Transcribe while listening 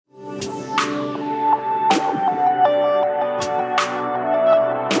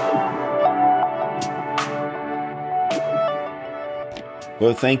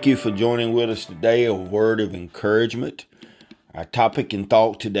Well, thank you for joining with us today, a word of encouragement. Our topic and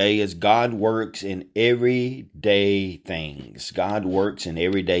thought today is God works in everyday things. God works in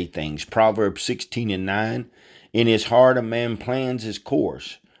everyday things. Proverbs 16:9, in his heart a man plans his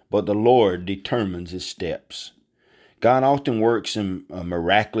course, but the Lord determines his steps. God often works in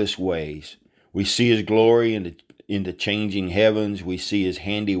miraculous ways. We see his glory in the changing heavens. We see his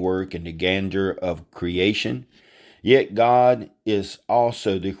handiwork in the grandeur of creation. Yet God is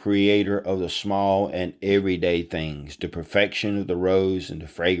also the creator of the small and everyday things, the perfection of the rose and the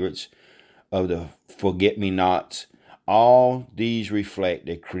fragrance of the forget-me-nots. All these reflect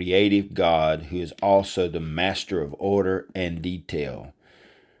a creative God who is also the master of order and detail.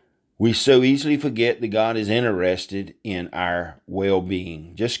 We so easily forget that God is interested in our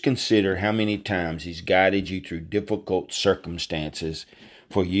well-being. Just consider how many times he's guided you through difficult circumstances,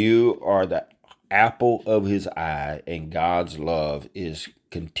 for you are the apple of his eye, and God's love is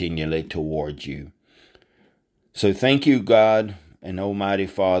continually towards you. So thank you, God and Almighty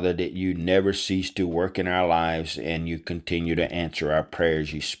Father, that you never cease to work in our lives and you continue to answer our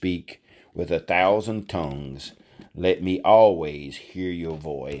prayers. You speak with 1,000 tongues. Let me always hear your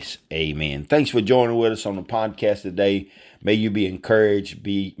voice. Amen. Thanks for joining with us on the podcast today. May you be encouraged.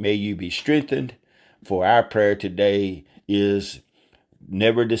 May you be strengthened. For our prayer today is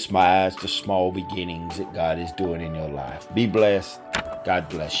never despise the small beginnings that God is doing in your life. Be blessed. God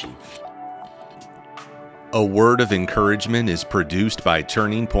bless you. A Word of Encouragement is produced by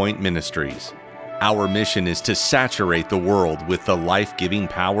Turning Point Ministries. Our mission is to saturate the world with the life-giving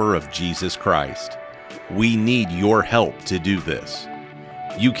power of Jesus Christ. We need your help to do this.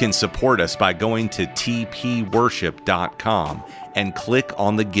 You can support us by going to tpworship.com and click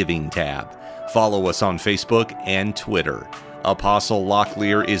on the Giving tab. Follow us on Facebook and Twitter. Apostle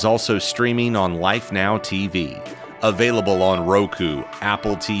Locklear is also streaming on Life Now TV, available on Roku,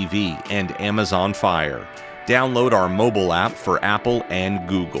 Apple TV, and Amazon Fire. Download our mobile app for Apple and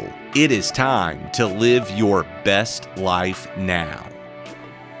Google. It is time to live your best life now.